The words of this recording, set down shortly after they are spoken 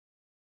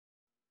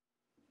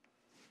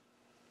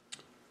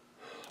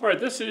All right,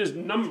 this is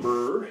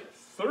number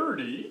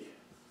 30,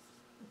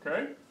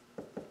 okay,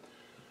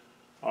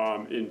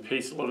 in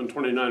PACE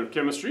 1129 of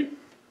chemistry.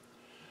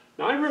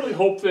 Now, I really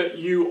hope that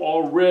you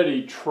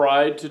already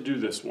tried to do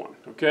this one,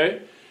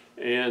 okay?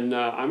 And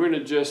I'm going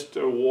to just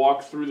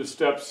walk through the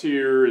steps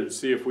here and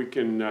see if we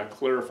can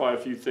clarify a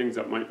few things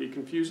that might be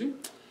confusing.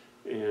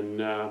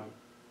 And I'm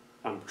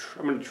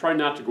going to try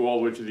not to go all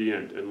the way to the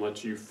end and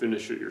let you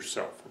finish it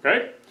yourself,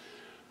 okay?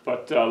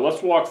 But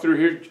let's walk through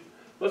here.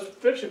 Let's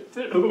finish it.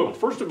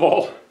 First of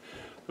all,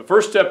 the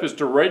first step is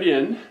to write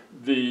in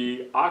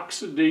the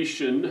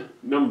oxidation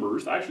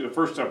numbers. Actually, the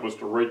first step was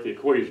to write the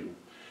equation.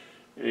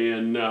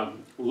 And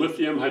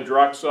lithium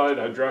hydroxide,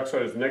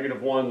 hydroxide is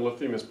 -1,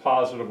 lithium is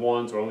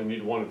 +1, so I only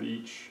need one of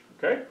each,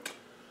 okay?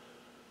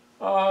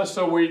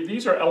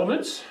 These are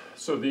elements,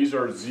 so these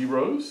are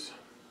zeros,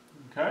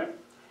 okay?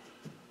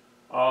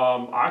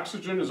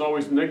 Oxygen is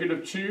always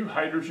 -2,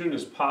 hydrogen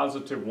is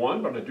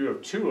 +1, but I do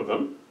have two of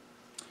them.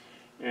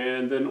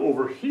 And then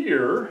over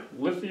here,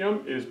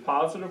 lithium is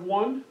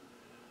 +1,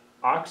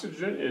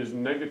 oxygen is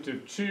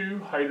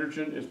 -2,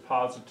 hydrogen is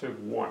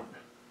 +1.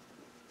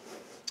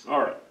 All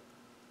right.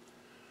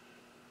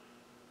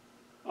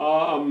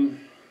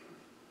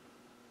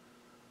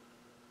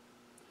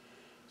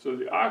 So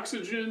the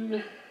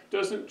oxygen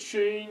doesn't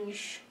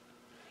change.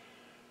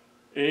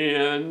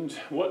 And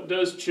what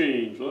does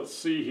change? Let's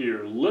see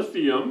here.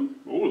 Lithium,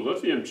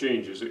 lithium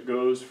changes. It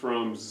goes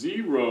from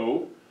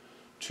 0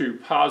 to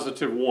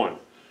 +1.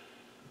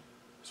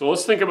 So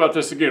let's think about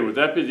this again. Would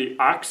that be the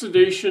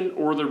oxidation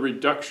or the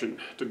reduction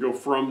to go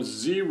from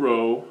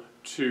 0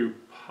 to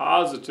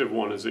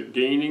 +1? Is it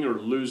gaining or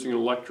losing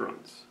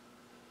electrons?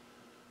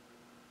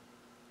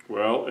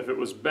 Well, if it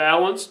was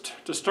balanced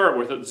to start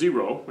with at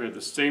 0, we have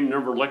the same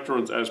number of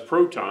electrons as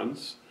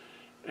protons,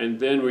 and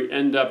then we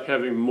end up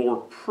having more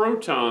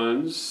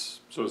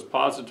protons, so it's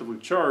positively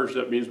charged,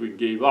 that means we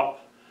gave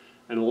up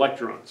an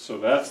electron. So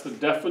that's the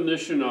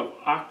definition of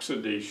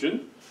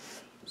oxidation.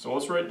 So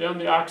let's write down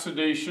the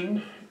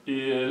oxidation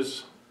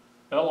is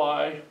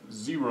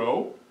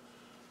Li0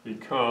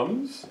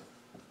 becomes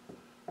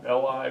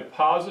Li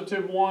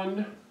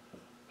 +1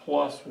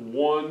 plus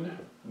 1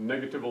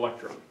 negative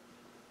electron.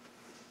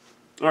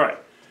 All right.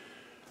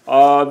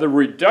 The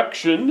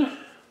reduction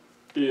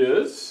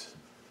is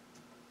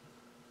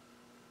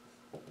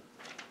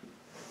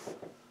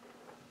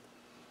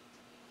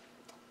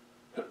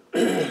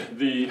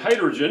the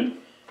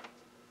hydrogen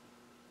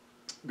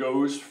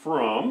goes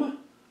from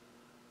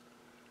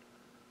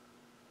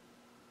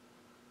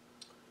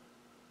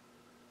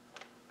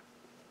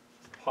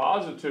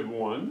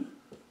 +1,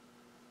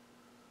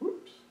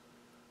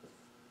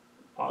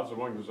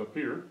 +1 goes up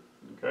here,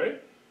 okay?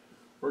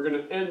 We're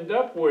going to end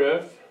up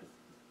with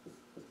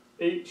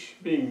H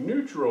being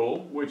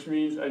neutral, which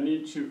means I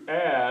need to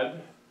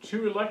add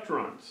 2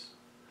 electrons.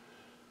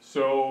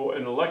 So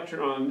an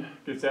electron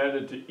gets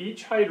added to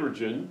each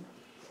hydrogen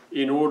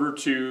in order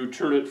to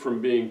turn it from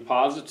being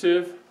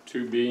positive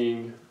to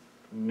being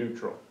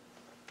neutral.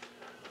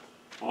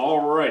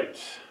 All right.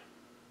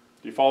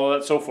 Do you follow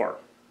that so far?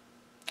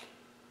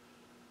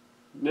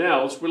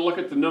 Now, let's look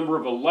at the number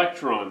of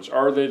electrons.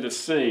 Are they the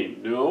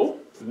same?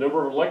 No. The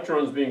number of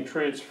electrons being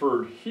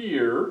transferred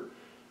here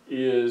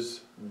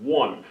is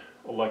 1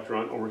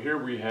 electron. Over here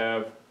we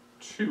have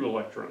 2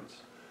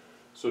 electrons.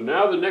 So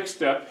now the next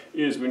step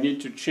is we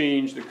need to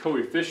change the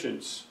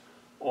coefficients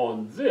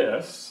on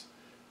this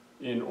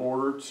in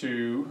order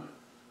to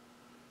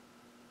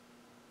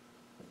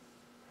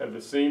have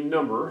the same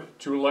number,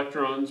 2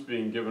 electrons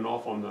being given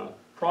off on the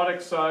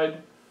product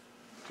side,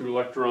 2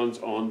 electrons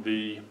on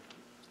the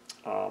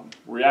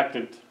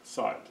reactant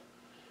side.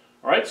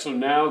 All right, so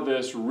now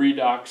this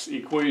redox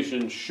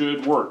equation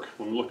should work.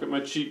 Let me look at my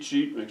cheat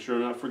sheet, make sure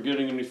I'm not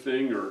forgetting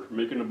anything or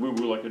making a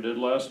boo-boo like I did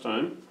last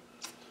time.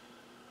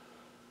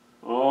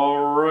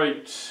 All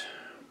right.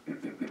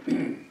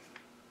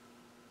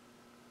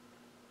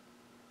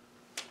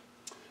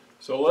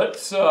 So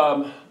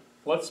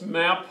let's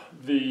map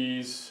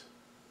these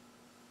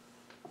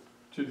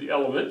to the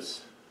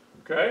elements,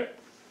 okay?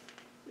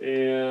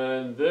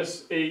 And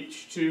this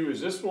H2 is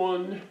this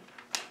one,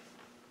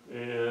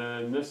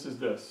 and this is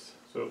this.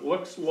 So it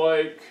looks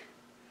like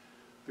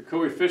the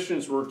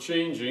coefficients we're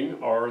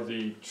changing are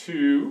the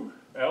 2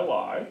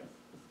 Li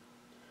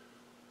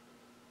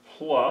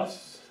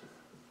plus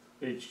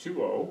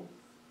H2O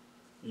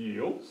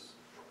yields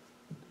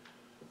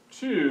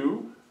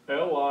 2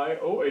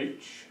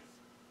 LiOH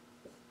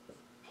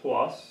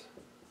plus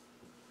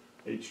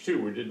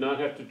H2. We did not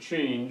have to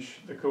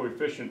change the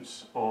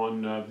coefficients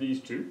on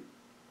these two.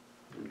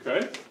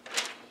 Okay.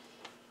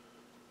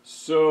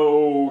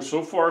 So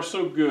far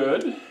so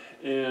good.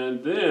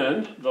 And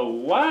then the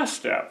last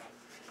step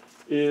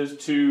is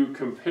to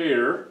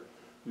compare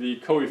the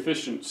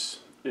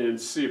coefficients and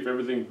see if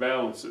everything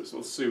balances.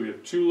 Let's see, we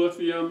have 2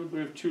 lithium, we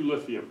have 2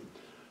 lithium.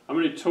 How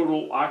many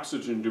total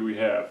oxygen do we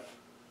have?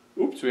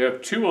 Oops, we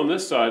have 2 on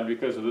this side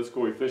because of this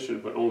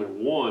coefficient, but only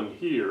 1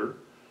 here.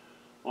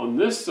 On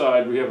this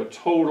side, we have a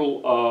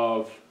total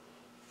of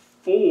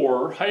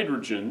 4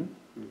 hydrogen,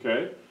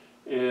 okay?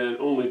 and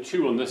only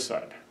 2 on this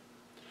side.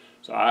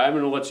 So I'm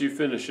going to let you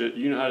finish it.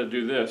 You know how to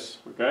do this,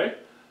 okay?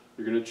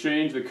 You're going to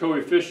change the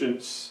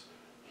coefficients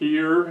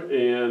here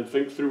and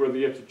think through whether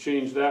you have to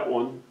change that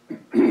one.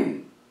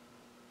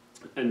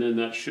 And then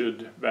that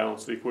should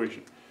balance the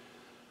equation.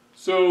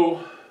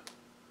 So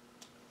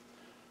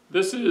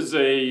this is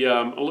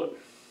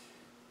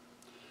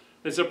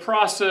it's a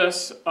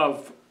process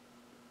of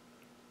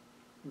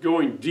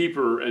going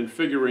deeper and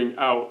figuring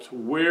out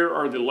where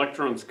are the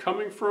electrons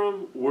coming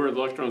from, where are the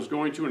electrons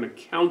going to, and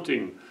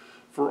accounting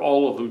for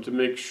all of them to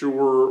make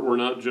sure we're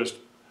not just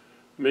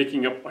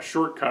making up a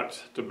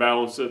shortcut to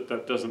balance it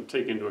that doesn't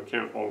take into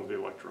account all of the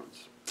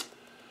electrons.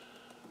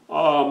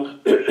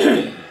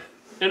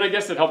 And I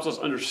guess it helps us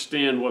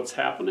understand what's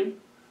happening.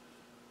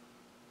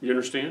 You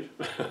understand?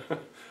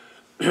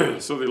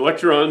 So the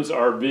electrons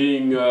are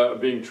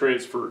being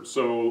transferred.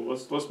 So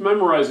let's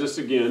memorize this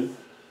again.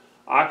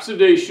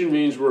 Oxidation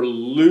means we're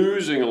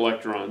losing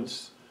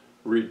electrons.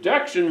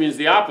 Reduction means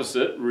the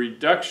opposite.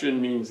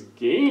 Reduction means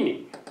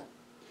gaining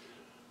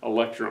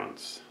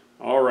electrons.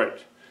 All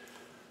right.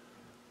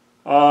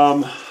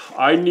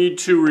 I need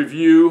to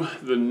review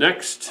the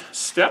next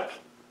step,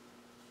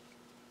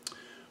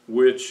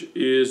 which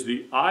is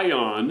the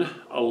ion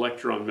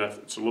electron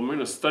method. So I'm going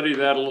to study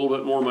that a little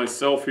bit more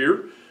myself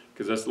here,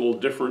 because that's a little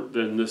different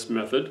than this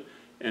method.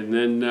 And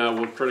then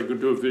we'll try to go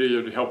do a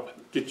video to help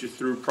get you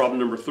through problem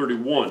number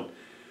 31.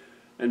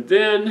 And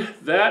then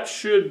that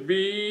should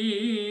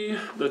be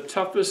the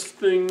toughest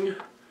thing.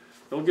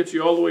 It'll get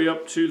you all the way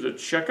up to the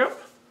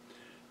checkup.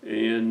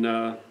 And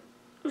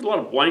there's a lot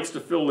of blanks to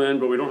fill in,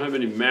 but we don't have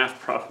any math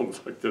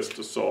problems like this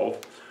to solve.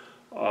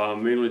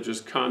 Mainly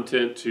just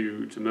content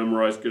to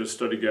memorize, get a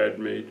study guide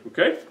made,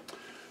 okay?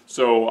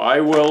 So I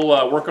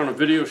will work on a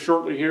video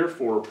shortly here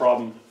for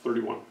problem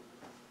 31.